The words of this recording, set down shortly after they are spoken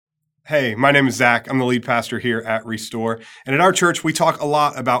Hey, my name is Zach. I'm the lead pastor here at Restore. And at our church, we talk a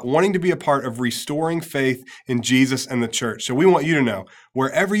lot about wanting to be a part of restoring faith in Jesus and the church. So we want you to know,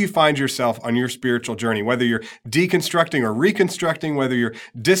 wherever you find yourself on your spiritual journey, whether you're deconstructing or reconstructing, whether you're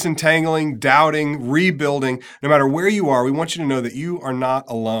disentangling, doubting, rebuilding, no matter where you are, we want you to know that you are not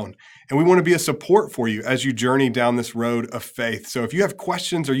alone. And we want to be a support for you as you journey down this road of faith. So if you have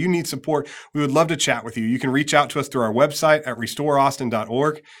questions or you need support, we would love to chat with you. You can reach out to us through our website at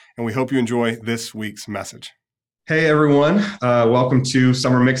restoreaustin.org, and we hope you enjoy this week's message. Hey, everyone. Welcome to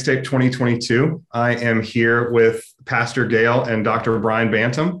Summer Mixtape 2022. I am here with Pastor Gail and Dr. Brian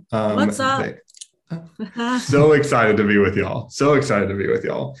Bantam. What's up? So excited to be with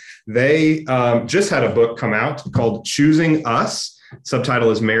y'all. They just had a book come out called Choosing Us.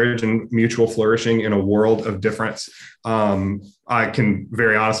 Subtitle is Marriage and Mutual Flourishing in a World of Difference. I can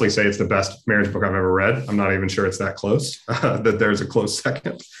very honestly say it's the best marriage book I've ever read. I'm not even sure it's that close, that there's a close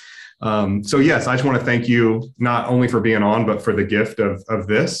second. So yes, I just want to thank you not only for being on, but for the gift of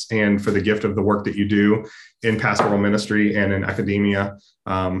this and for the gift of the work that you do in pastoral ministry and in academia.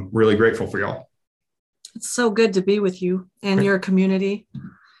 Really grateful for y'all. It's so good to be with you and your community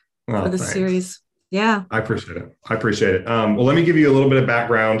for the series. Yeah. I appreciate it. Well, let me give you a little bit of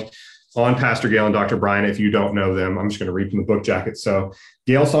background on Pastor Gail and Dr. Brian. If you don't know them, I'm just going to read from the book jacket. So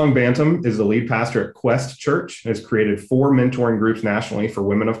Gail Song Bantam is the lead pastor at Quest Church, has created 4 mentoring groups nationally for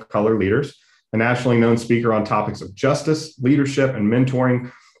women of color leaders, a nationally known speaker on topics of justice, leadership, and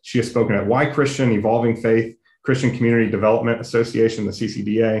mentoring. She has spoken at Why Christian, Evolving Faith, Christian Community Development Association, the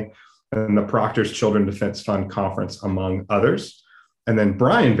CCDA, and the Proctor's Children Defense Fund Conference, among others. And then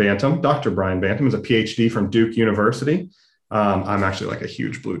Brian Bantam, Dr. Brian Bantam, is a PhD from Duke University. I'm actually like a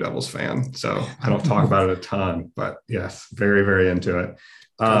huge Blue Devils fan, so I don't talk about it a ton, but yes, very, very into it.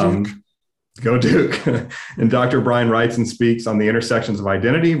 Go Duke. And Dr. Brian writes and speaks on the intersections of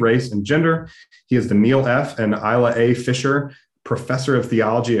identity, race, and gender. He is the Neil F. and Isla A. Fisher Professor of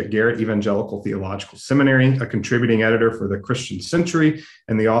Theology at Garrett Evangelical Theological Seminary, a contributing editor for the Christian Century,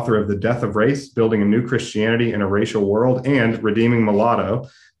 and the author of The Death of Race, Building a New Christianity in a Racial World, and Redeeming Mulatto,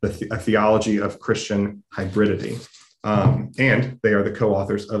 a theology of Christian hybridity. And they are the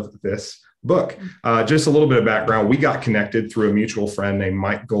co-authors of this book. Just a little bit of background. We got connected through a mutual friend named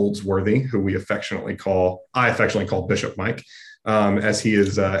Mike Goldsworthy, who I affectionately call Bishop Mike. As he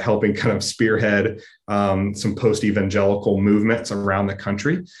is helping kind of spearhead some post-evangelical movements around the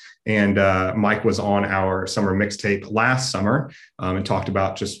country. And Mike was on our summer mixtape last summer and talked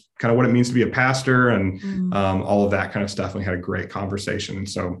about just kind of what it means to be a pastor and all of that kind of stuff. We had a great conversation. And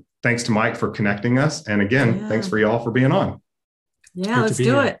so thanks to Mike for connecting us. And again, thanks for y'all for being on. Yeah, let's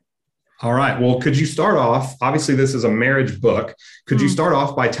do it. All right. Well, could you start off, obviously this is a marriage book. Could you start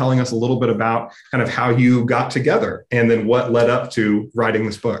off by telling us a little bit about kind of how you got together and then what led up to writing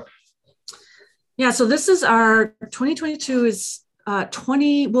this book? Yeah. So this is our 2022 is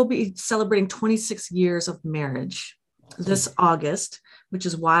we'll be celebrating 26 years of marriage this August, which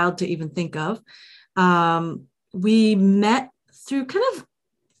is wild to even think of. We met through kind of,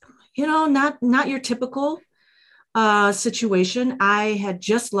 not your typical situation. I had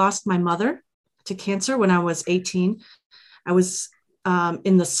just lost my mother to cancer when I was 18. I was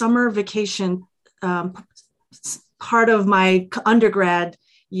in the summer vacation part of my undergrad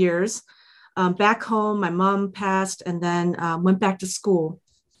years. Back home, my mom passed and then went back to school.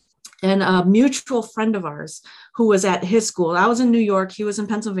 And a mutual friend of ours who was at his school, I was in New York, he was in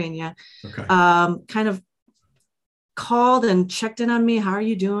Pennsylvania, kind of called and checked in on me. How are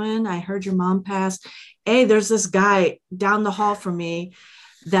you doing? I heard your mom passed. Hey, there's this guy down the hall from me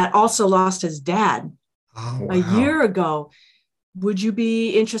that also lost his dad a year ago. Would you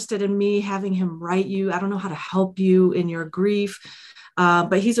be interested in me having him write you? I don't know how to help you in your grief,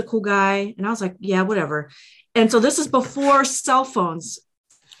 but he's a cool guy. And I was like, yeah, whatever. And so this is before cell phones,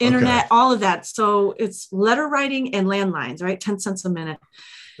 internet, all of that. So it's letter writing and landlines, right? 10 cents a minute.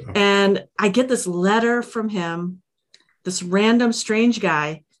 Yeah. And I get this letter from him, this random strange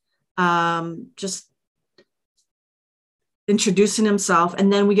guy, just introducing himself.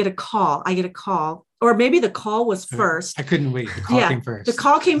 And then we get a call. I get a call, or maybe the call was first. I couldn't wait. The call came first. The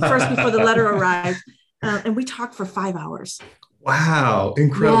call came first before the letter arrived. And we talked for 5 hours. Wow.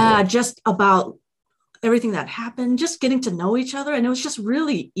 Incredible. Yeah. Just about everything that happened, just getting to know each other. And it was just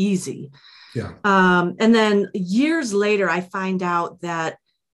really easy. Yeah. And then years later, I find out that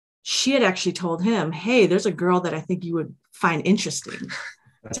she had actually told him, hey, there's a girl that I think you would find interesting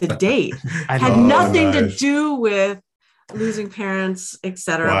to date. Had nothing to do with losing parents,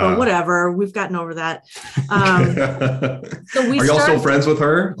 etc. Wow. But whatever, we've gotten over that. So are y'all still friends with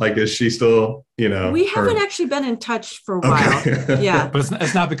her? Like, is she still, we haven't actually been in touch for a while. Okay. Yeah. But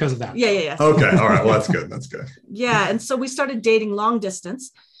it's not because of that. Yeah. Okay. All right. Well, that's good. That's good. Yeah. And so we started dating long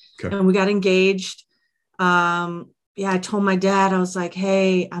distance, okay. and we got engaged. I told my dad, I was like,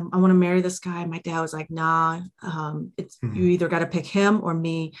 hey, I want to marry this guy. My dad was like, nah, you either got to pick him or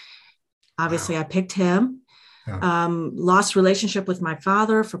me. Obviously, wow. I picked him. Yeah. Lost relationship with my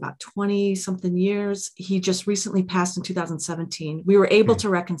father for about 20 something years. He just recently passed in 2017. We were able to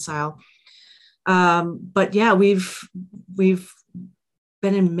reconcile. But yeah, we've been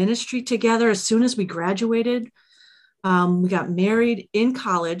in ministry together. As soon as we graduated, we got married in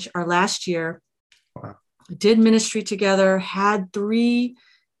college our last year. Wow. Did ministry together, had 3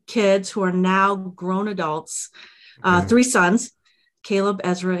 kids who are now grown adults, 3 sons, Caleb,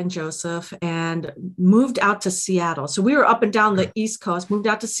 Ezra, and Joseph, and moved out to Seattle. So we were up and down the East Coast, moved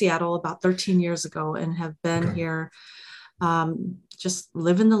out to Seattle about 13 years ago, and have been here just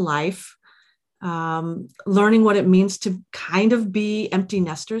living the life, learning what it means to kind of be empty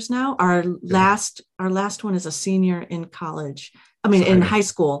nesters now. Our last one is a senior in college. In high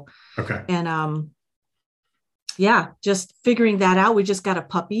school. Okay. And just figuring that out. We just got a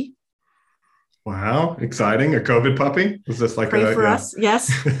puppy. Wow, exciting! A COVID puppy? Was this like Pray for us?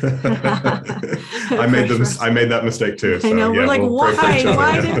 Yes. I made that mistake too. So, I know. We're like, why?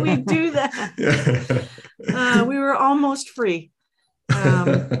 Why did we do that? Yeah. We were almost free.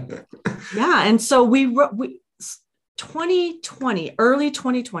 And so we 2020, early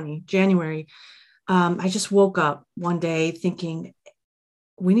 2020, January. I just woke up one day thinking,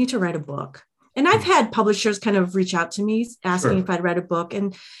 we need to write a book. And I've had publishers kind of reach out to me asking if I'd read a book.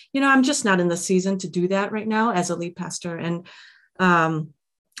 And, I'm just not in the season to do that right now as a lead pastor. And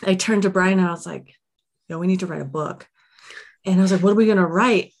I turned to Brian and I was like, we need to write a book. And I was like, what are we going to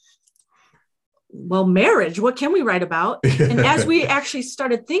write? Well, marriage, what can we write about? And as we actually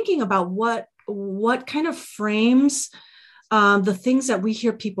started thinking about what kind of frames the things that we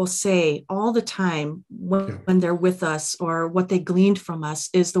hear people say all the time when they're with us, or what they gleaned from us,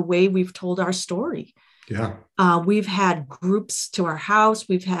 is the way we've told our story. Yeah. We've had groups to our house.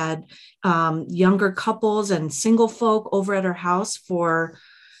 We've had younger couples and single folk over at our house for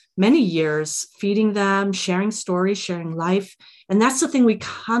many years, feeding them, sharing stories, sharing life. And that's the thing we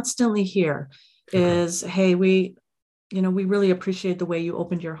constantly hear is, hey, we really appreciate the way you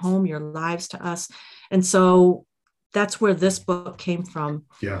opened your home, your lives to us. And so that's where this book came from.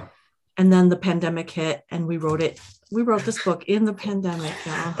 Yeah. And then the pandemic hit and we wrote this book in the pandemic.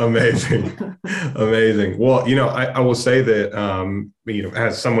 Amazing. Amazing. Well, I will say that,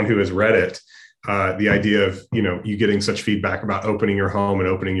 as someone who has read it, the idea of, you getting such feedback about opening your home and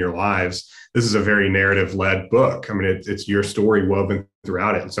opening your lives, this is a very narrative led book. It's your story woven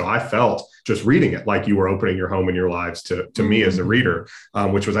throughout it. And so I felt just reading it like you were opening your home and your lives to me as a reader,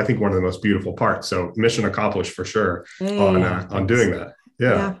 which was, I think, one of the most beautiful parts. So mission accomplished for sure on doing that.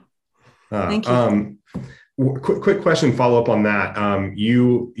 Yeah. Thank you. Quick question, follow up on that.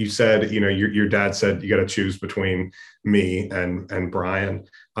 You said, your dad said you got to choose between me and Brian.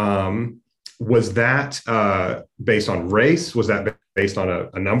 Was that based on race? Was that based on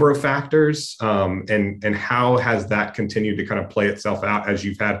a number of factors? And how has that continued to kind of play itself out as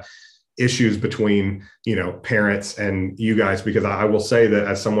you've had issues between, parents and you guys? Because I will say that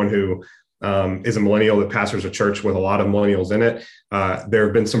as someone who is a millennial that pastors a church with a lot of millennials in it, there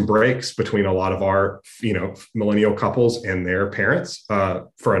have been some breaks between a lot of our, millennial couples and their parents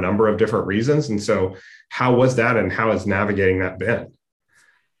for a number of different reasons. And so how was that, and how is navigating that been?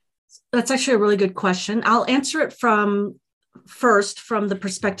 That's actually a really good question. I'll answer it from the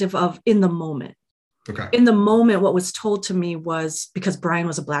perspective of in the moment. Okay. In the moment, what was told to me was because Brian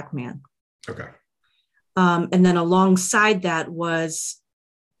was a Black man. Okay. And then alongside that was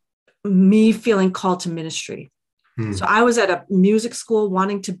me feeling called to ministry. So I was at a music school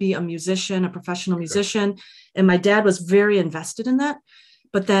wanting to be a musician, a professional musician, and my dad was very invested in that.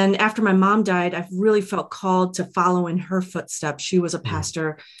 But then after my mom died, I really felt called to follow in her footsteps. She was a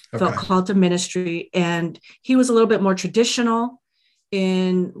pastor, felt called to ministry, and he was a little bit more traditional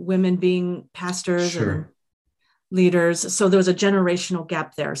in women being pastors and leaders. So there was a generational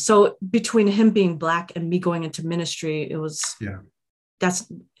gap there. So between him being Black and me going into ministry, it was,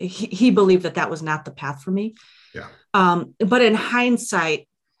 he believed that was not the path for me. Yeah. But in hindsight,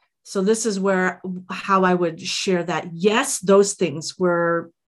 so this is how I would share that. Yes, those things were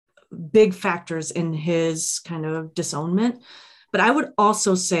big factors in his kind of disownment. But I would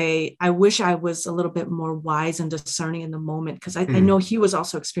also say, I wish I was a little bit more wise and discerning in the moment, because I know he was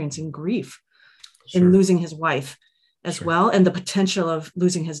also experiencing grief in losing his wife. as Sure. well, and the potential of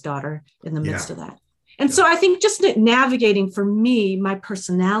losing his daughter in the midst Yeah. of that. And so I think just navigating for me, my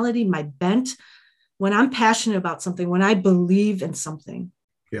personality, my bent, when I'm passionate about something, when I believe in something,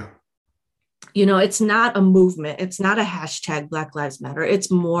 Yeah. it's not a movement. It's not a hashtag Black Lives Matter. It's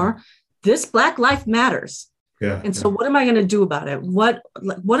more, this Black life matters. Yeah. And so what am I going to do about it? What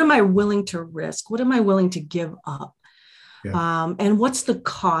am I willing to risk? What am I willing to give up? Yeah. And what's the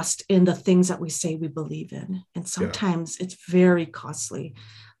cost in the things that we say we believe in? And sometimes it's very costly.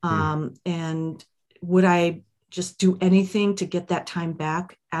 And would I just do anything to get that time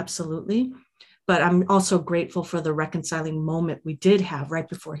back? Absolutely. But I'm also grateful for the reconciling moment we did have right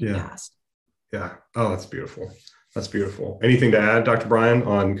before he passed. Yeah. Oh, that's beautiful. That's beautiful. Anything to add, Dr. Brian,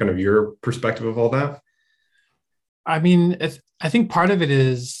 on kind of your perspective of all that? I mean, I think part of it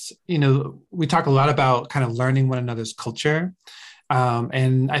is, we talk a lot about kind of learning one another's culture.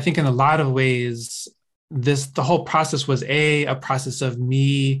 And I think in a lot of ways, the whole process was a process of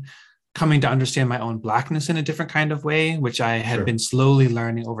me coming to understand my own Blackness in a different kind of way, which I had been slowly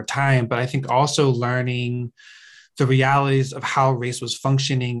learning over time. But I think also learning the realities of how race was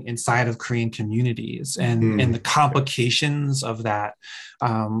functioning inside of Korean communities and the complications of that,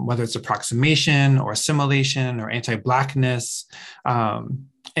 whether it's approximation or assimilation or anti-Blackness,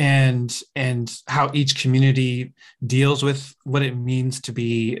 and how each community deals with what it means to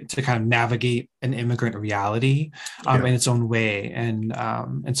kind of navigate an immigrant reality in its own way.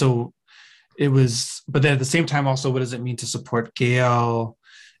 And so it was, but then at the same time, also, what does it mean to support Gail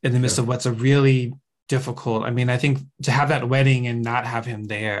in the midst of what's a really difficult? I mean, I think to have that wedding and not have him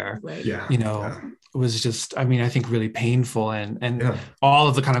there, was just, I mean, I think really painful, and all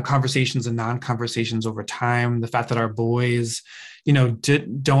of the kind of conversations and non-conversations over time, the fact that our boys,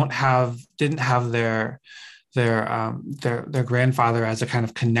 didn't have their grandfather as a kind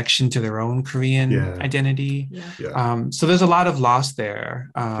of connection to their own Korean identity. So there's a lot of loss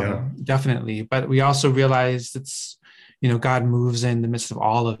there, definitely. But we also realized it's, God moves in the midst of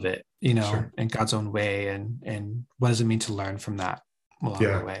all of it, in God's own way. And what does it mean to learn from that along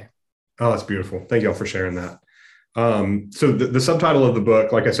the way? Oh, that's beautiful. Thank you all for sharing that. So the subtitle of the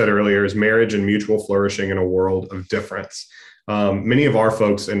book, like I said earlier, is Marriage and Mutual Flourishing in a World of Difference. Many of our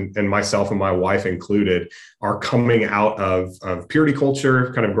folks, and myself and my wife included, are coming out of purity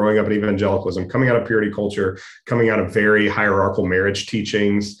culture, kind of growing up in evangelicalism, coming out of purity culture, coming out of very hierarchical marriage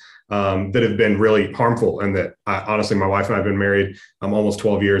teachings that have been really harmful. And that honestly, my wife and I have been married almost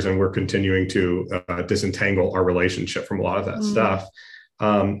 12 years, and we're continuing to disentangle our relationship from a lot of that stuff.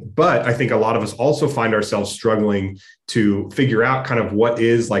 But I think a lot of us also find ourselves struggling to figure out kind of what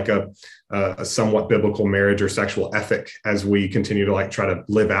is like a somewhat biblical marriage or sexual ethic as we continue to try to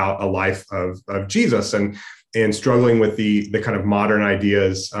live out a life of Jesus, and struggling with the kind of modern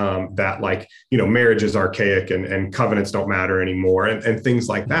ideas that marriage is archaic and covenants don't matter anymore and things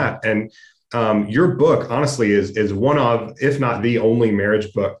like that. And your book, honestly, is one of, if not the only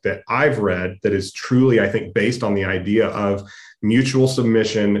marriage book that I've read that is truly, I think, based on the idea of mutual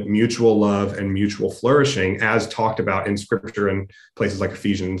submission, mutual love, and mutual flourishing, as talked about in Scripture in places like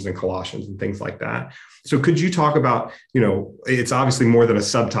Ephesians and Colossians and things like that. So could you talk about, it's obviously more than a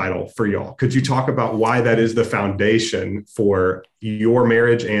subtitle for y'all. Could you talk about why that is the foundation for your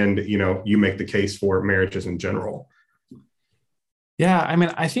marriage and, you make the case for marriages in general? Yeah, I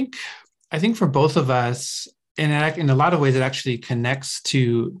mean, I think for both of us, and in a lot of ways, it actually connects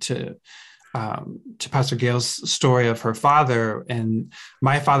to Pastor Gail's story of her father. And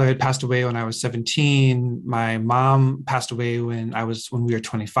my father had passed away when I was 17. My mom passed away when we were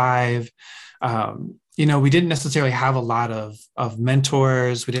 25. We didn't necessarily have a lot of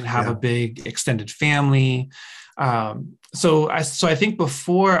mentors. We didn't have a big extended family. So I think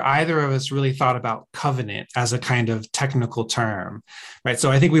before either of us really thought about covenant as a kind of technical term, right? So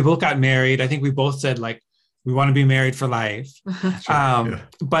I think we both got married. I think we both said we want to be married for life.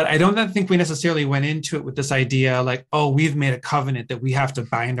 But I don't think we necessarily went into it with this idea we've made a covenant that we have to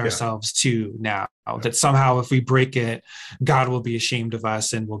bind ourselves to now, that somehow if we break it, God will be ashamed of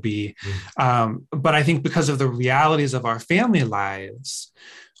us and will be. But I think because of the realities of our family lives,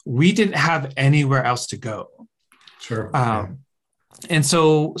 we didn't have anywhere else to go. And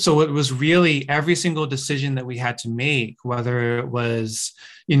so it was really every single decision that we had to make, whether it was,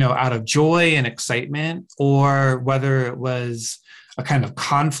 out of joy and excitement, or whether it was a kind of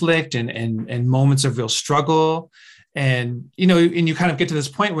conflict and moments of real struggle. And, and you kind of get to this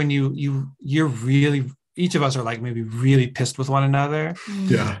point when you're really, each of us are maybe really pissed with one another.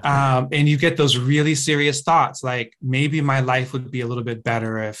 And you get those really serious thoughts, maybe my life would be a little bit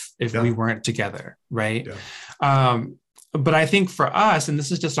better if we weren't together. Right. but I think for us, and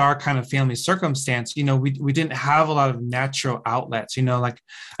this is just our kind of family circumstance, we didn't have a lot of natural outlets, like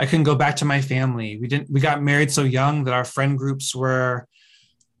I couldn't go back to my family. We got married so young that our friend groups were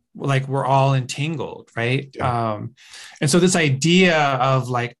all entangled. Right. Yeah. And so this idea of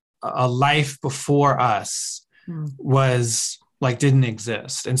like a life before us was like, didn't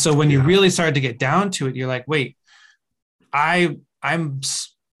exist. And so when you really started to get down to it, you're like, wait, I'm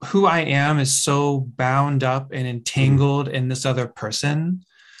who I am is so bound up and entangled in this other person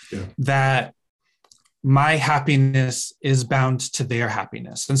that my happiness is bound to their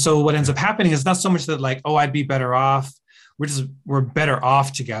happiness. And so what ends up happening is not so much that like, oh, I'd be better off. We're better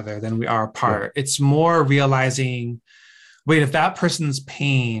off together than we are apart. It's more realizing, wait, if that person is in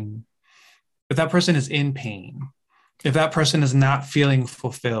pain, if that person is not feeling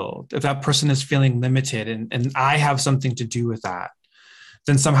fulfilled, if that person is feeling limited and I have something to do with that,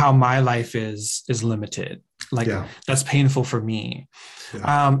 then somehow my life is limited. Like that's painful for me.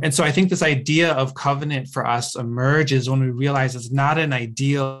 And so I think this idea of covenant for us emerges when we realize it's not an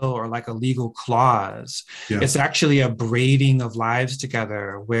ideal or like a legal clause. It's actually a braiding of lives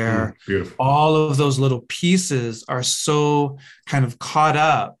together where all of those little pieces are so kind of caught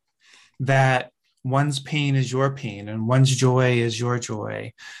up that one's pain is your pain and one's joy is your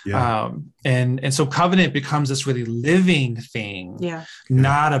joy. And so covenant becomes this really living thing,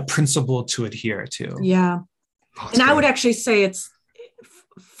 not a principle to adhere to. And I would actually say it's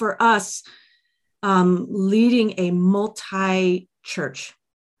for us leading a multi-church,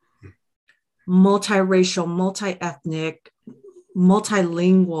 multiracial, multi-ethnic,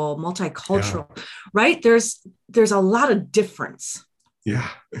 multilingual, multicultural, right? There's a lot of difference.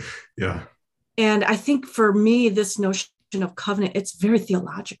 And I think for me, this notion of covenant, it's very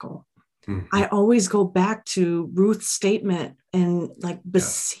theological. I always go back to Ruth's statement and like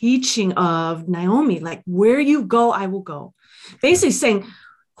beseeching of Naomi, like where you go, I will go. Basically saying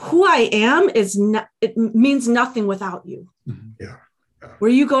who I am it means nothing without you.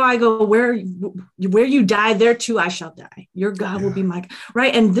 Where you go, I go. Where you die, there too I shall die. Your God will be my God.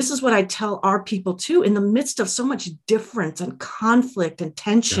 Right. And this is what I tell our people too, in the midst of so much difference and conflict and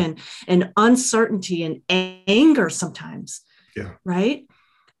tension and uncertainty and anger sometimes. Right.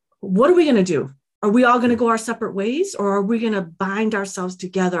 What are we going to do? Are we all going to go our separate ways, or are we going to bind ourselves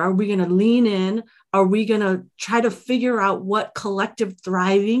together? Are we going to lean in? Are we going to try to figure out what collective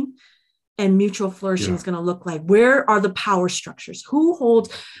thriving and mutual flourishing is going to look like? Where are the power structures? Who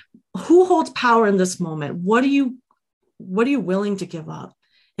holds power in this moment? What are you willing to give up?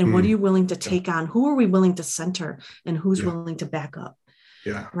 And what are you willing to take on? Who are we willing to center, and who's willing to back up?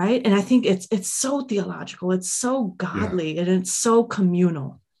 Right. And I think it's so theological. It's so godly, and it's so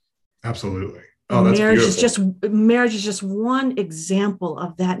communal. Absolutely. Oh, that's beautiful. Marriage is just one example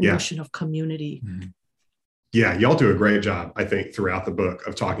of that notion of community. Yeah, y'all do a great job, I think, throughout the book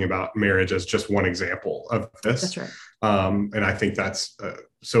of talking about marriage as just one example of this. That's right. And I think that's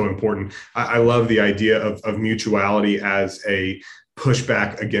so important. I love the idea of mutuality as a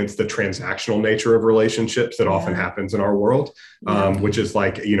pushback against the transactional nature of relationships that often happens in our world, which is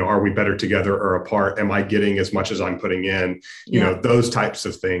like, are we better together or apart? Am I getting as much as I'm putting in? Those types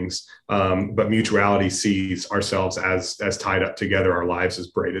of things. But mutuality sees ourselves as tied up together, our lives as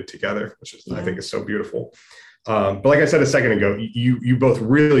braided together, which is, I think, is so beautiful. But like I said a second ago, you both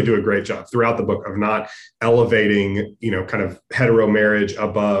really do a great job throughout the book of not elevating, kind of hetero marriage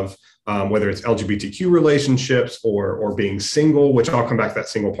above whether it's LGBTQ relationships or being single, which I'll come back to that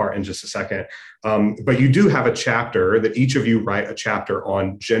single part in just a second. But you do have a chapter that each of you write a chapter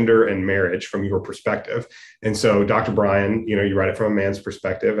on gender and marriage from your perspective. And so Dr. Brian, you write it from a man's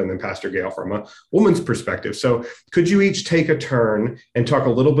perspective, and then Pastor Gail from a woman's perspective. So could you each take a turn and talk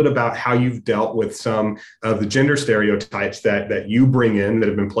a little bit about how you've dealt with some of the gender stereotypes that you bring in that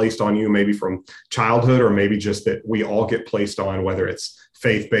have been placed on you, maybe from childhood, or maybe just that we all get placed on, whether it's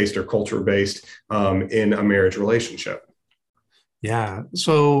faith-based or culture-based in a marriage relationship? Yeah.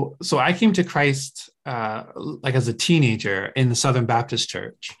 So I came to Christ like as a teenager in the Southern Baptist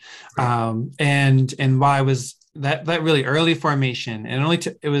Church. And while I was that really early formation,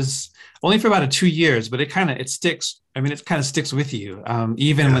 and it was only for about 2 years, but it sticks. I mean, it kind of sticks with you,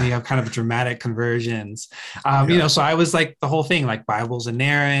 even when you have kind of dramatic conversions. So I was like the whole thing, like Bible's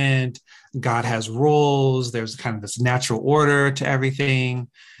inerrant, God has roles, there's kind of this natural order to everything.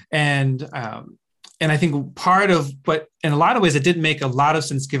 And I think but in a lot of ways, it didn't make a lot of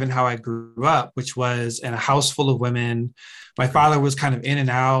sense given how I grew up, which was in a house full of women. My father was kind of in and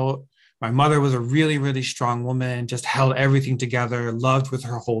out. My mother was a really, really strong woman, just held everything together, loved with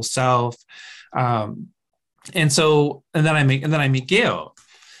her whole self. And then I meet Gail.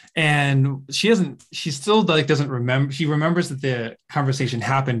 And she still like doesn't remember. She remembers that the conversation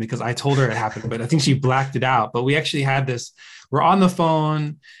happened because I told her it happened, but I think she blacked it out. But we actually had this, we're on the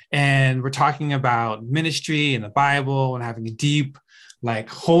phone and we're talking about ministry and the Bible and having a deep, like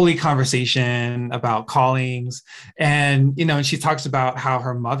holy conversation about callings. And, and she talks about how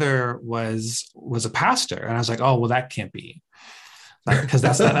her mother was a pastor. And I was like, oh, well, that can't be. Like, because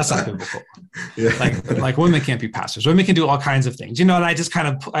that's not biblical. Yeah. Like women can't be pastors. Women can do all kinds of things, and I just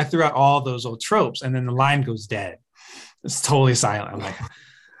I threw out all those old tropes, and then the line goes dead. It's totally silent. I'm like,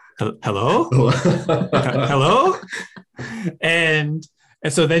 hello, hello, and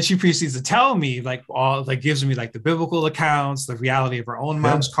so then she proceeds to tell me gives me like the biblical accounts, the reality of her own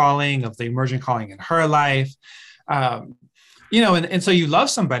mom's calling, of the emergent calling in her life. And so you love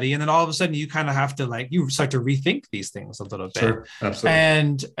somebody, and then all of a sudden you kind of have to you start to rethink these things a little bit. Sure,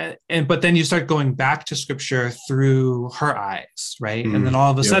 absolutely. But then you start going back to scripture through her eyes, right? And then all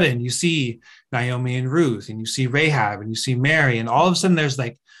of a sudden you see Naomi and Ruth, and you see Rahab, and you see Mary, and all of a sudden there's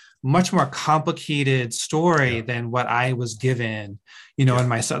like much more complicated story than what I was given, in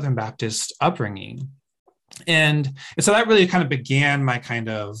my Southern Baptist upbringing. And so that really kind of began my kind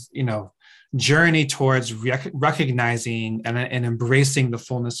of, journey towards recognizing and embracing the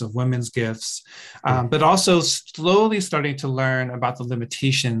fullness of women's gifts, but also slowly starting to learn about the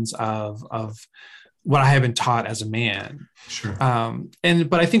limitations of what I have been taught as a man. Sure.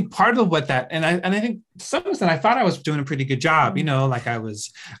 But I think part of what that, and I think to some extent I thought I was doing a pretty good job, like I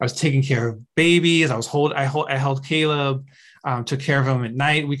was taking care of babies. I held Caleb, took care of him at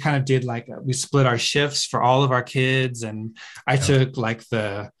night. We kind of did we split our shifts for all of our kids, and I took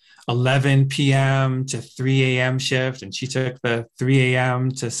the 11 p.m. to 3 a.m. shift, and she took the 3 a.m.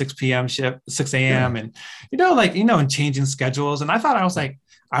 to 6 p.m. shift, 6 a.m. And, and changing schedules. And I thought I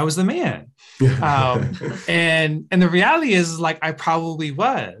was the man. And the reality is I probably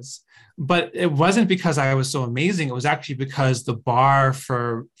was, but it wasn't because I was so amazing. It was actually because the bar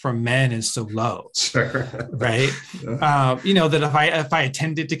for men is so low. Sure. Right. That if I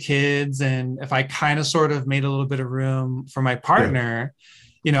attended to kids, and if I kind of sort of made a little bit of room for my partner,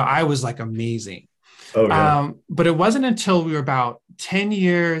 I was amazing. Oh, yeah. But it wasn't until we were about 10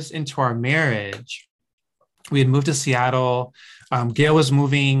 years into our marriage, we had moved to Seattle. Gail was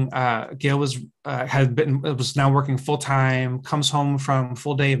moving. Gail was now working full time, comes home from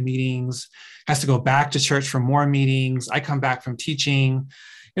full day of meetings, has to go back to church for more meetings. I come back from teaching,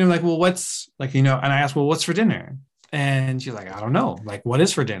 and I'm like, well, and I asked, well, what's for dinner? And she's like, I don't know, what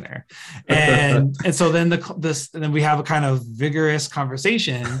is for dinner? And so then then we have a kind of vigorous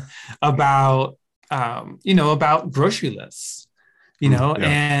conversation about, about grocery lists,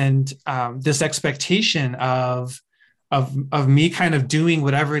 and this expectation of me kind of doing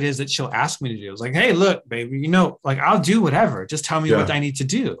whatever it is that she'll ask me to do. It's like, hey, look, baby, I'll do whatever. Just tell me what I need to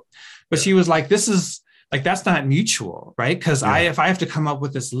do. But she was like, this is that's not mutual, right? Because if I have to come up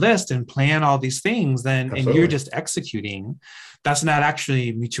with this list and plan all these things, then Absolutely. And you're just executing, that's not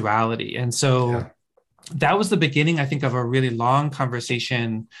actually mutuality. And so that was the beginning, I think, of a really long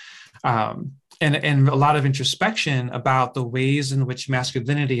conversation and a lot of introspection about the ways in which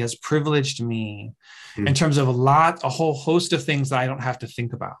masculinity has privileged me in terms of a whole host of things that I don't have to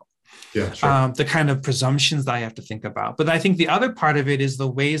think about. Yeah, sure. The kind of presumptions that I have to think about. But I think the other part of it is the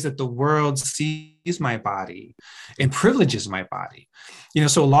ways that the world sees my body and privileges my body.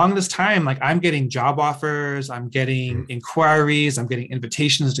 So along this time, I'm getting job offers, I'm getting inquiries, I'm getting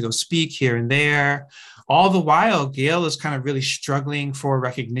invitations to go speak here and there. All the while, Gail is kind of really struggling for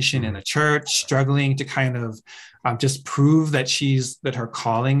recognition in the church, struggling to kind of just prove that her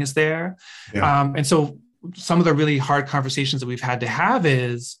calling is there. Yeah. And so some of the really hard conversations that we've had to have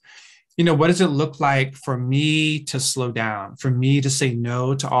is, what does it look like for me to slow down, for me to say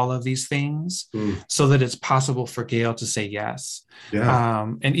no to all of these things so that it's possible for Gail to say yes? Yeah.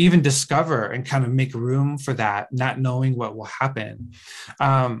 And even discover and kind of make room for that, not knowing what will happen.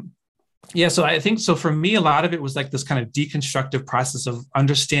 So I think, so for me, a lot of it was this kind of deconstructive process of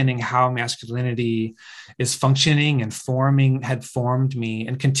understanding how masculinity is functioning and had formed me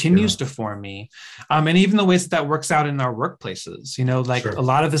and continues to form me. And even the ways that works out in our workplaces, Sure. A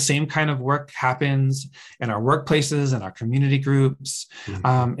lot of the same kind of work happens in our workplaces and our community groups.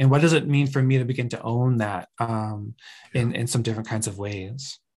 And what does it mean for me to begin to own that in some different kinds of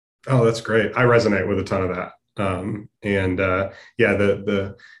ways? Oh, that's great. I resonate with a ton of that. I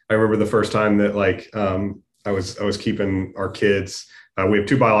remember the first time that I was keeping our kids. We have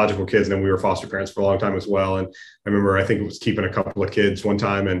two biological kids, and then we were foster parents for a long time as well. And I remember, I think it was keeping a couple of kids one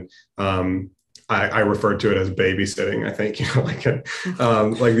time, and I refer to it as babysitting. I think,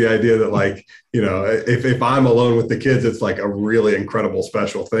 like the idea that like, if I'm alone with the kids, it's like a really incredible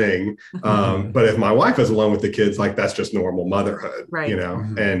special thing. But if my wife is alone with the kids, like that's just normal motherhood, right.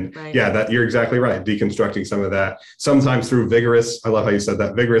 And right. yeah, that you're exactly right. Deconstructing some of that, sometimes through vigorous, I love how you said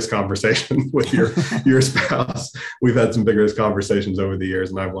that, vigorous conversation with your spouse. We've had some vigorous conversations over the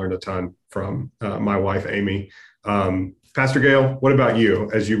years, and I've learned a ton from my wife, Amy. Pastor Gail, what about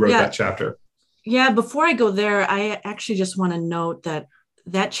you as you wrote that chapter? Yeah, before I go there, I actually just want to note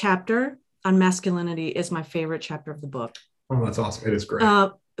that chapter on masculinity is my favorite chapter of the book. Oh, that's awesome. It is great.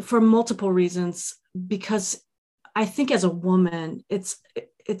 For multiple reasons, because I think as a woman, it's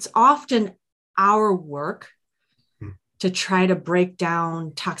often our work to try to break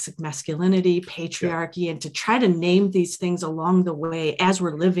down toxic masculinity, patriarchy, and to try to name these things along the way as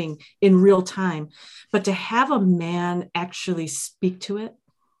we're living in real time. But to have a man actually speak to it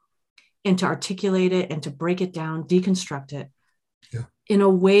and to articulate it and to break it down, deconstruct it in a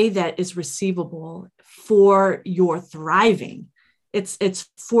way that is receivable for your thriving. It's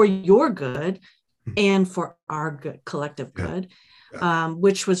for your good and for our good, collective good,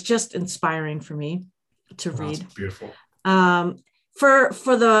 which was just inspiring for me to read. That's beautiful. For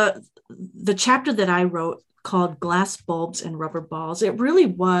the chapter that I wrote called Glass Bulbs and Rubber Balls, it really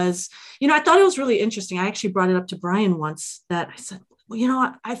was, I thought it was really interesting. I actually brought it up to Brian once, that I said,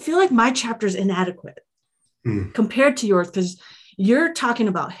 well, I feel like my chapter is inadequate compared to yours, because you're talking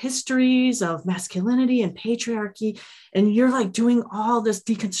about histories of masculinity and patriarchy, and you're like doing all this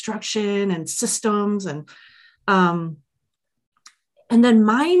deconstruction and systems, and then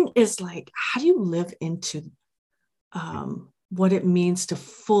mine is like, how do you live into what it means to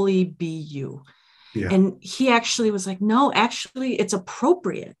fully be you? Yeah. And he actually was like, no, actually it's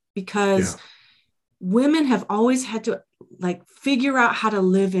appropriate, because women have always had to like figure out how to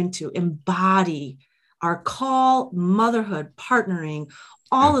live into, embody our call, motherhood, partnering,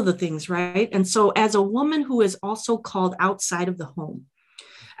 all of the things, right? And so as a woman who is also called outside of the home,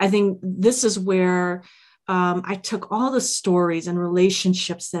 I think this is where I took all the stories and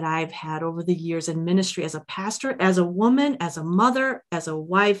relationships that I've had over the years in ministry as a pastor, as a woman, as a mother, as a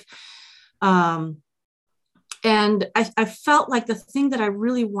wife. And I felt like the thing that I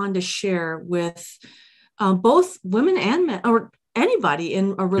really wanted to share with both women and men, or anybody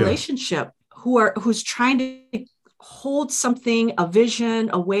in a relationship who's trying to hold something, a vision,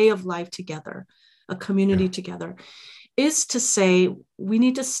 a way of life together, a community together, is to say, we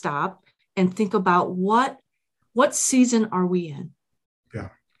need to stop and think about what season are we in? Yeah.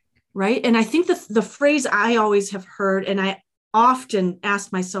 Right. And I think the phrase I always have heard, and I often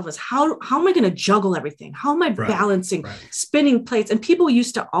ask myself, is how am I going to juggle everything? How am I balancing, spinning plates? And people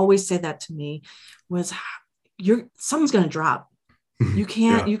used to always say that to me, was something's going to drop. You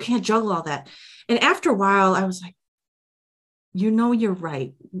can't juggle all that. And after a while, I was like, you're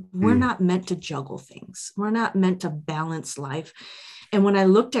right. We're not meant to juggle things. We're not meant to balance life. And when I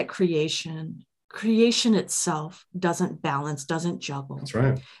looked at creation itself doesn't balance, doesn't juggle. That's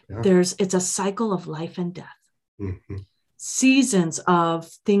right. Yeah. It's a cycle of life and death, seasons of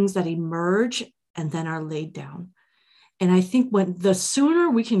things that emerge and then are laid down. And I think the sooner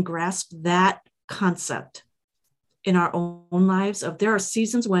we can grasp that concept in our own lives, there are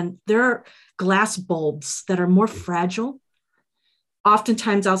seasons when there are glass bulbs that are more fragile.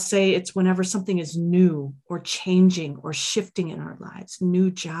 Oftentimes I'll say it's whenever something is new or changing or shifting in our lives,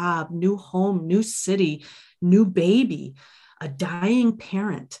 new job, new home, new city, new baby, a dying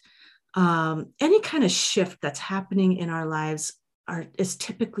parent, any kind of shift that's happening in our lives is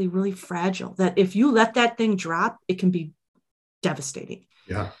typically really fragile, that if you let that thing drop, it can be devastating.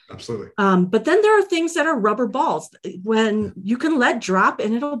 Yeah, absolutely. But then there are things that are rubber balls when you can let drop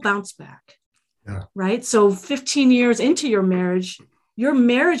and it'll bounce back. Yeah. Right. So 15 years into your marriage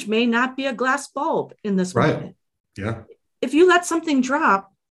may not be a glass bulb in this moment. Yeah. If you let something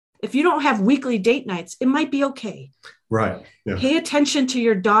drop, if you don't have weekly date nights, it might be okay. Right. Yeah. Pay attention to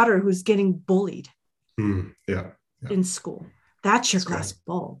your daughter who's getting bullied in school. That's your glass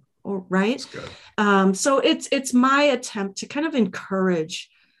bulb. Right. So it's my attempt to kind of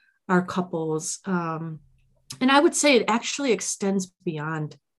encourage our couples. And I would say it actually extends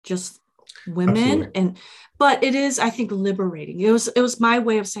beyond just women. Absolutely. But it is, I think, liberating. It was my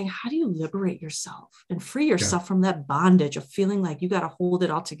way of saying, how do you liberate yourself and free yourself from that bondage of feeling like you got to hold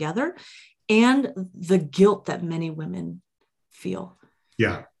it all together, and the guilt that many women feel.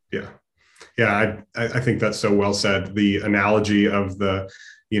 Yeah. I think that's so well said. The analogy of the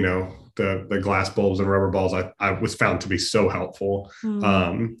glass bulbs and rubber balls, I was found to be so helpful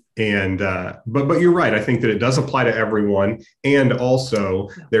in And but you're right. I think that it does apply to everyone, and also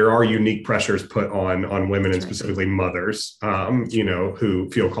there are unique pressures put on women and specifically mothers, who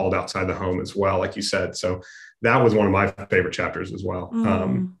feel called outside the home as well, like you said. So that was one of my favorite chapters as well.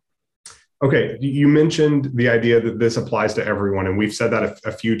 Okay, you mentioned the idea that this applies to everyone, and we've said that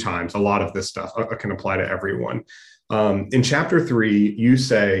a few times. A lot of this stuff can apply to everyone. In chapter 3, you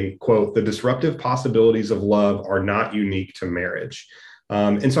say, quote, "The disruptive possibilities of love are not unique to marriage."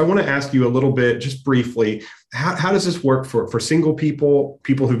 And so I want to ask you a little bit, just briefly, how does this work for single people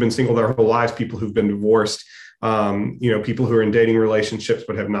who've been single their whole lives, people who've been divorced, people who are in dating relationships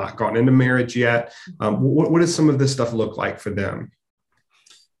but have not gotten into marriage yet? What does some of this stuff look like for them?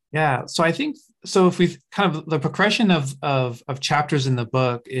 Yeah, so I think, so if we've kind of, the progression of chapters in the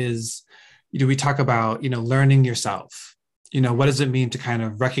book is, we talk about, learning yourself. What does it mean to kind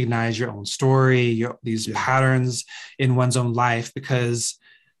of recognize your own story, these patterns in one's own life? Because,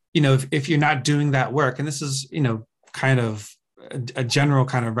 if you're not doing that work, and this is, kind of a general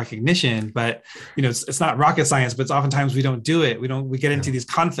kind of recognition, but, it's not rocket science, but it's oftentimes we don't do it. We get into these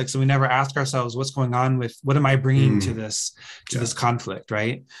conflicts and we never ask ourselves what's going on with, what am I bringing to this conflict,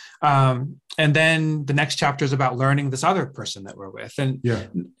 right? And then the next chapter is about learning this other person that we're with.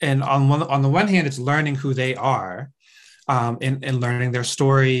 And on the one hand, it's learning who they are, and learning their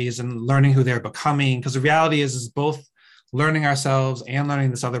stories and learning who they're becoming. Because the reality is both learning ourselves and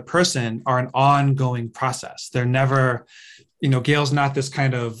learning this other person are an ongoing process. They're never, Gail's not this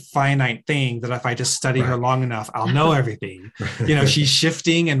kind of finite thing that if I just study her long enough, I'll know everything. She's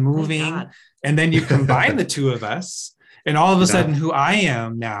shifting and moving. And then you combine the two of us, and all of a sudden who I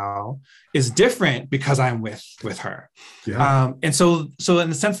am now is different because I'm with her. And so in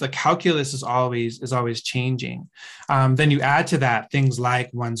the sense, the calculus is always changing. Then you add to that things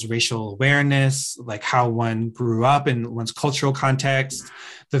like one's racial awareness, like how one grew up in one's cultural context,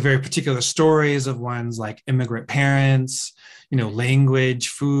 the very particular stories of one's like immigrant parents, language,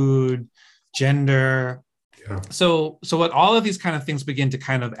 food, gender. So what all of these kind of things begin to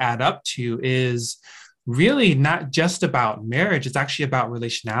kind of add up to is really not just about marriage, it's actually about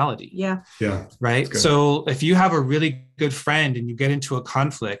relationality. Right. So if you have a really good friend and you get into a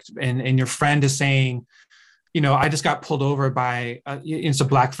conflict and your friend is saying, I just got pulled over by, it's a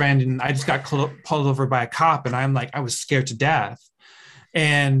Black friend, and I just got pulled over by a cop, and I'm like, I was scared to death.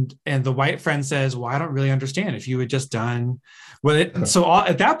 And the white friend says, well, I don't really understand if you had just done at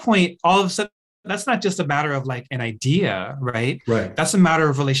that point, all of a sudden, that's not just a matter of like an idea, right? That's a matter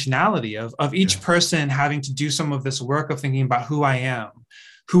of relationality, of each person having to do some of this work of thinking about who I am,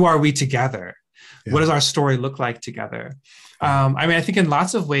 who are we together? What does our story look like together? I think in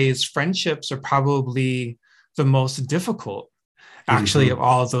lots of ways, friendships are probably the most difficult, actually, of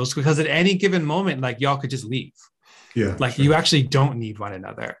all of those, because at any given moment, like y'all could just leave. You actually don't need one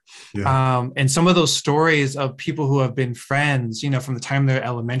another. And some of those stories of people who have been friends, from the time they're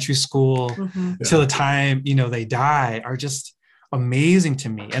elementary school till the time, they die, are just amazing to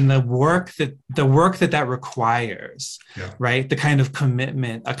me. And the work that requires, right? The kind of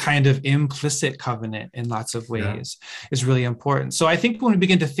commitment, a kind of implicit covenant in lots of ways is really important. So I think when we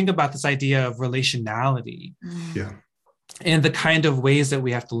begin to think about this idea of relationality, and the kind of ways that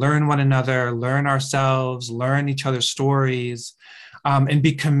we have to learn one another, learn ourselves, learn each other's stories, and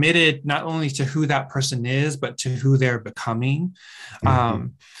be committed not only to who that person is, but to who they're becoming.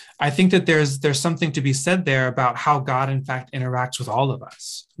 I think that there's something to be said there about how God, in fact, interacts with all of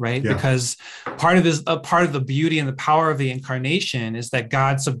us, right? Because part of the beauty and the power of the incarnation is that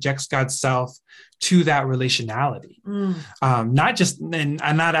God subjects God's self to that relationality, not just and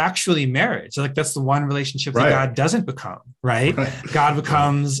not actually marriage. Like that's the one relationship that God doesn't become, right? God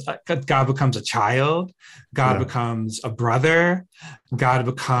becomes a child. God becomes a brother. God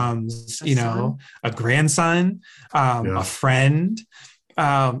becomes, a grandson, a friend.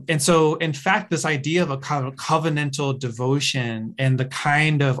 And so, in fact, this idea of a kind of covenantal devotion and the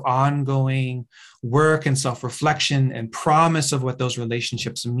kind of ongoing work and self-reflection and promise of what those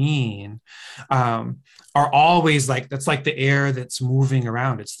relationships mean are always like, that's like the air that's moving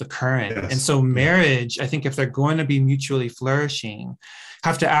around. It's the current. And so marriage, I think if they're going to be mutually flourishing,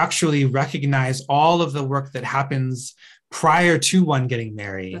 have to actually recognize all of the work that happens prior to one getting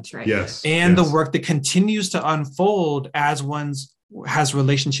married. That's right. And the work that continues to unfold as one's has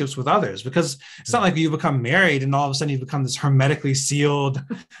relationships with others, because it's not like you become married and all of a sudden you become this hermetically sealed,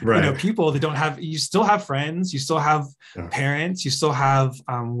 people that don't have, you still have friends, you still have parents, you still have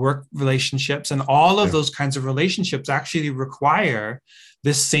work relationships, and all of those kinds of relationships actually require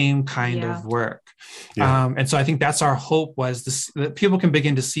this same kind of work. And so I think that's our hope, was this, that people can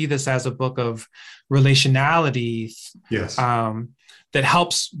begin to see this as a book of relationality,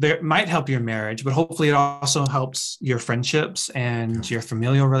 that might help your marriage, but hopefully it also helps your friendships and your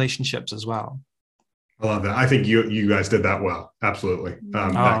familial relationships as well. I love that. I think you guys did that well. Absolutely.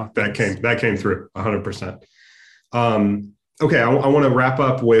 That came through 100%. Okay. I want to wrap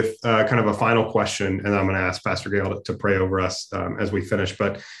up with kind of a final question, and I'm going to ask Pastor Gail to pray over us as we finish.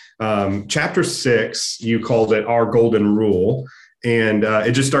 But chapter 6, you called it Our Golden Rule. And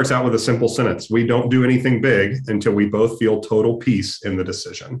it just starts out with a simple sentence. We don't do anything big until we both feel total peace in the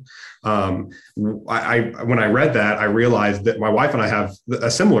decision. When I read that, I realized that my wife and I have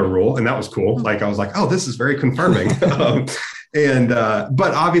a similar rule, and that was cool. Like, I was like, oh, this is very confirming. But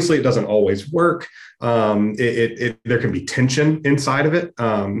obviously it doesn't always work. There can be tension inside of it.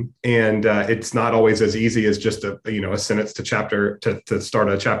 It's not always as easy as just a sentence to start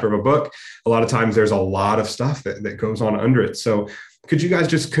a chapter of a book. A lot of times there's a lot of stuff that goes on under it. So could you guys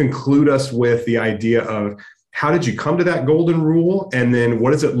just conclude us with the idea of how did you come to that golden rule? And then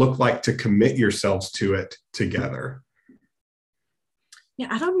what does it look like to commit yourselves to it together? Yeah,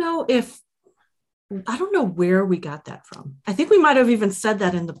 I don't know where we got that from. I think we might have even said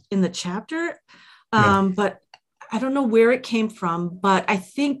that in the chapter, but I don't know where it came from. But I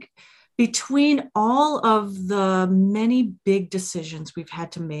think between all of the many big decisions we've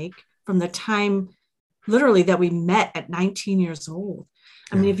had to make from the time literally that we met at 19 years old.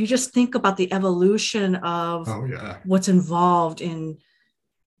 I mean, if you just think about the evolution of what's involved in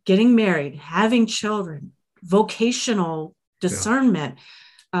getting married, having children, vocational discernment,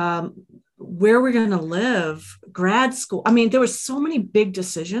 where we're going to live, grad school. I mean, there were so many big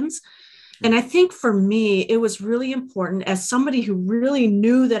decisions. And I think for me, it was really important as somebody who really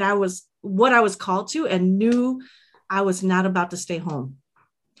knew that I was what I was called to and knew I was not about to stay home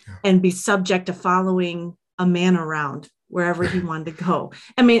and be subject to following a man around wherever he wanted to go.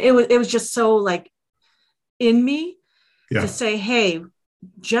 I mean, it was just so like in me to say, hey,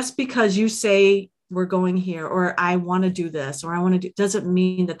 just because you say we're going here, or I want to do this, or I want to do, doesn't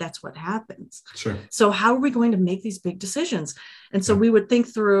mean that that's what happens. Sure. So how are we going to make these big decisions? And so we would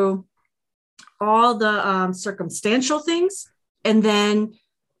think through all the circumstantial things, and then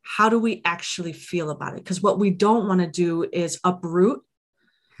how do we actually feel about it? Because what we don't want to do is uproot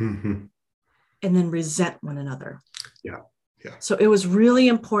and then resent one another. Yeah. So it was really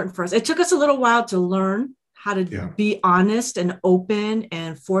important for us. It took us a little while to learn how to be honest and open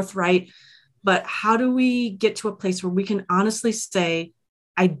and forthright. But how do we get to a place where we can honestly say,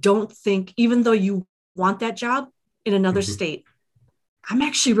 I don't think, even though you want that job in another state, I'm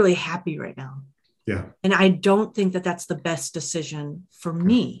actually really happy right now. Yeah. And I don't think that that's the best decision for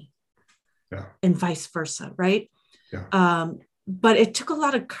me. Yeah. And vice versa. Right. Yeah. But it took a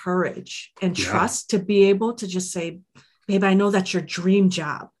lot of courage and trust to be able to just say, babe, I know that's your dream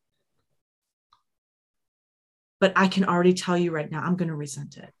job, but I can already tell you right now, I'm going to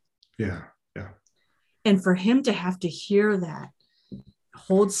resent it. Yeah. Yeah. And for him to have to hear that,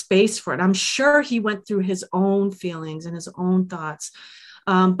 hold space for it. I'm sure he went through his own feelings and his own thoughts.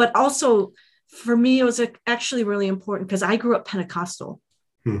 But also for me, it was actually really important because I grew up Pentecostal.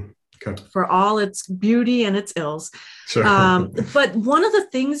 Okay. For all its beauty and its ills. Sure. But one of the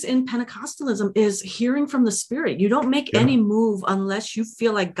things in Pentecostalism is hearing from the Spirit. You don't make any move unless you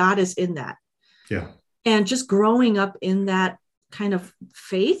feel like God is in that. Yeah. And just growing up in that kind of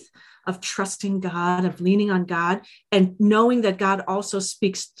faith of trusting God, of leaning on God, and knowing that God also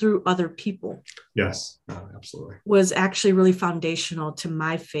speaks through other people. Yes, absolutely. Was actually really foundational to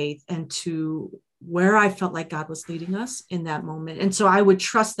my faith and to where I felt like God was leading us in that moment. And so I would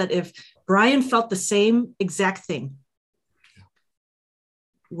trust that if Brian felt the same exact thing,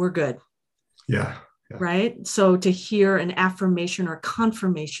 we're good. Yeah. Right. So to hear an affirmation or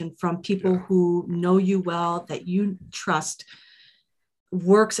confirmation from people who know you well, that you trust,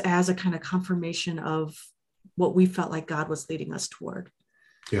 works as a kind of confirmation of what we felt like God was leading us toward.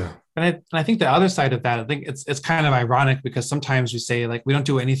 Yeah. And I think the other side of that, I think it's kind of ironic because sometimes we say like, we don't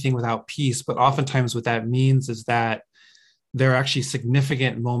do anything without peace, but oftentimes what that means is that there are actually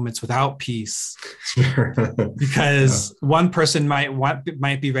significant moments without peace because one person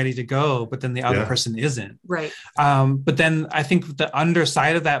might be ready to go, but then the other person isn't. Right. But then I think the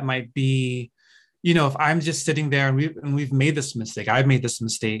underside of that might be, you know, if I'm just sitting there and we've made this mistake, I've made this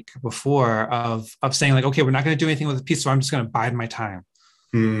mistake before of saying like, okay, we're not going to do anything with peace. So I'm just going to bide my time.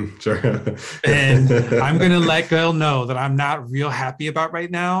 Sure. And I'm going to let Gail know that I'm not real happy about right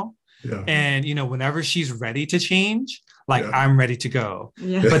now. Yeah. And, you know, whenever she's ready to change, like I'm ready to go.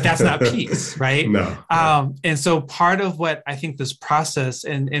 Yeah. But that's not peace, right? No. And so part of what I think this process,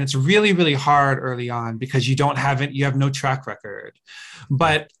 and it's really, really hard early on because you have no track record.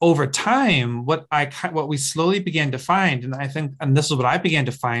 But over time, what we slowly began to find, and this is what I began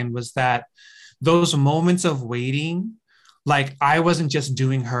to find, was that those moments of waiting, like I wasn't just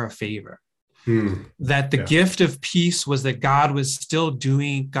doing her a favor. That the gift of peace was that God was still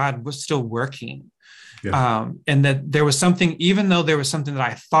working. And that there was something, even though there was something that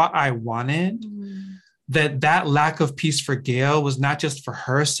I thought I wanted, that lack of peace for Gail was not just for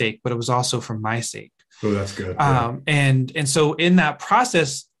her sake, but it was also for my sake. Oh, that's good. And so in that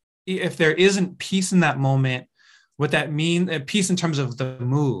process, if there isn't peace in that moment, what that means, peace in terms of the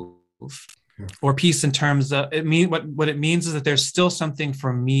move, or peace in terms of what it means is that there's still something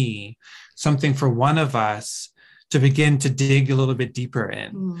for me, something for one of us to begin to dig a little bit deeper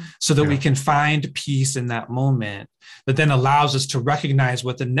in, so that we can find peace in that moment that then allows us to recognize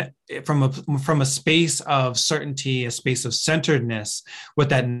what from a space of certainty, a space of centeredness, what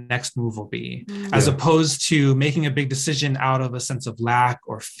that next move will be, as opposed to making a big decision out of a sense of lack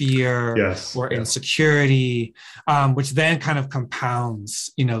or fear or insecurity, which then kind of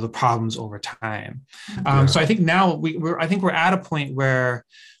compounds, the problems over time. So I think now we're at a point where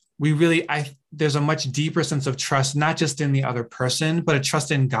there's a much deeper sense of trust, not just in the other person, but a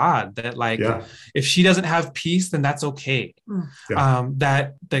trust in God that if she doesn't have peace, then that's okay.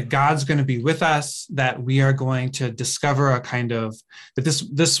 That God's going to be with us, that we are going to discover that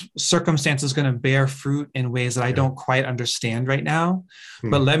this circumstance is going to bear fruit in ways that I don't quite understand right now,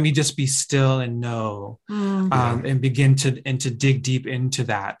 but let me just be still and know, and begin to dig deep into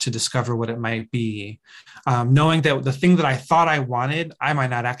that, to discover what it might be. Knowing that the thing that I thought I wanted, I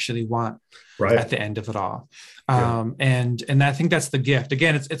might not actually want at the end of it all. And I think that's the gift.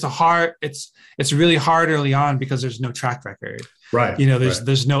 Again, it's really hard early on because there's no track record. Right.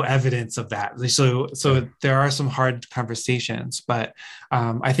 There's no evidence of that. So there are some hard conversations, but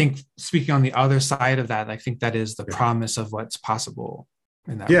I think speaking on the other side of that, I think that is the promise of what's possible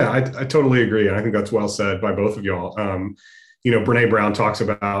in that. Yeah, I totally agree. And I think that's well said by both of y'all. Brene Brown talks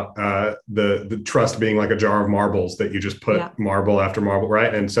about the trust being like a jar of marbles that you just put marble after marble,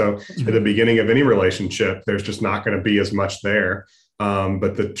 right? And so at the beginning of any relationship, there's just not going to be as much there.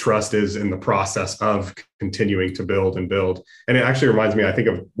 But the trust is in the process of continuing to build and build. And it actually reminds me, I think,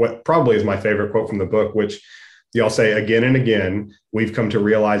 of what probably is my favorite quote from the book, which y'all say again and again: we've come to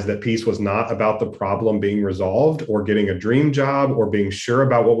realize that peace was not about the problem being resolved or getting a dream job or being sure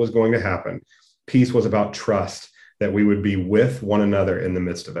about what was going to happen. Peace was about trust, that we would be with one another in the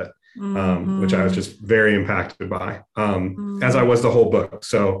midst of it, which I was just very impacted by, as I was the whole book.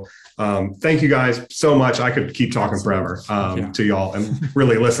 So thank you guys so much. I could keep talking forever to y'all, and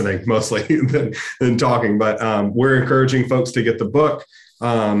really listening mostly than talking, but we're encouraging folks to get the book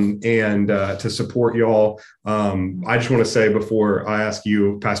and to support y'all. I just want to say, before I ask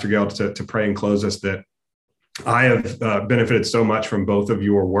you, Pastor Gail, to pray and close us, that I have benefited so much from both of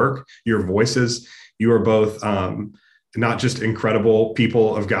your work, your voices. You are both not just incredible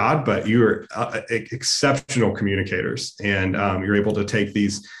people of God, but you are exceptional communicators. And you're able to take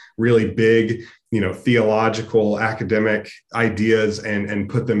these really big, theological, academic ideas and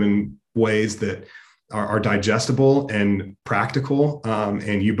put them in ways that are digestible and practical.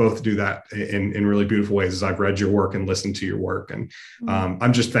 And you both do that in really beautiful ways, as I've read your work and listened to your work. And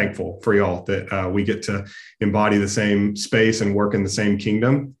I'm just thankful for y'all that we get to embody the same space and work in the same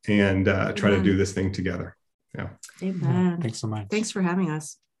kingdom and try to do this thing together. Yeah. Amen. Thanks so much. Thanks for having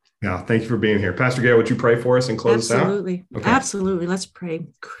us. Yeah. Thank you for being here. Pastor Gail, would you pray for us and close us out? Absolutely. Okay. Absolutely. Let's pray.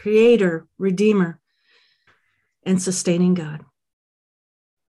 Creator, Redeemer, and sustaining God,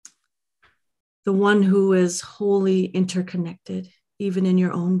 the one who is wholly interconnected, even in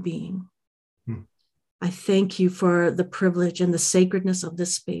your own being. I thank you for the privilege and the sacredness of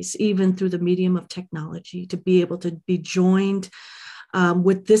this space, even through the medium of technology, to be able to be joined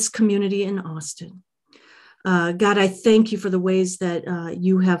with this community in Austin. God, I thank you for the ways that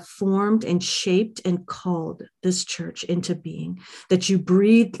you have formed and shaped and called this church into being, that you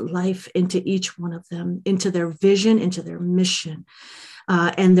breathed life into each one of them, into their vision, into their mission,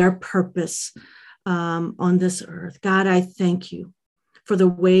 and their purpose on this earth. God, I thank you for the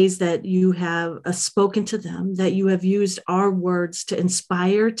ways that you have spoken to them, that you have used our words to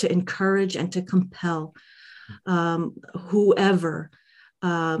inspire, to encourage, and to compel whoever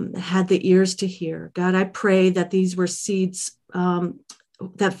had the ears to hear. God, I pray that these were seeds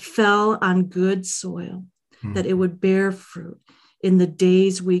that fell on good soil, that it would bear fruit in the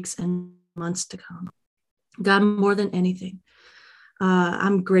days, weeks, and months to come. God, more than anything,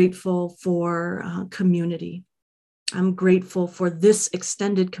 I'm grateful for community. I'm grateful for this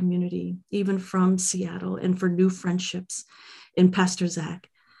extended community, even from Seattle, and for new friendships in Pastor Zach.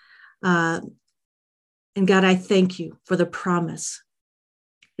 And God, I thank you for the promise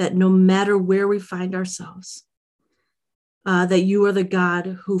that no matter where we find ourselves, that you are the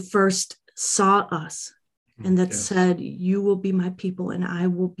God who first saw us and that said, you will be my people and I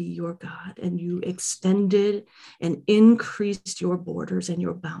will be your God. And you extended and increased your borders and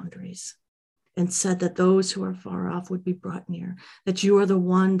your boundaries and said that those who are far off would be brought near, that you are the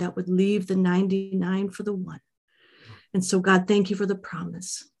one that would leave the 99 for the one. And so, God, thank you for the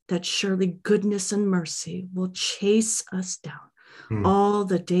promise that surely goodness and mercy will chase us down all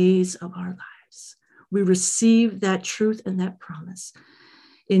the days of our lives. We receive that truth and that promise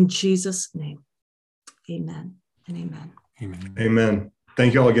in Jesus' name. Amen and amen. Amen. Amen.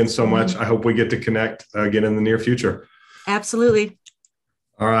 Thank you all again so much. I hope we get to connect again in the near future. Absolutely.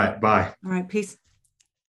 All right. Bye. All right. Peace.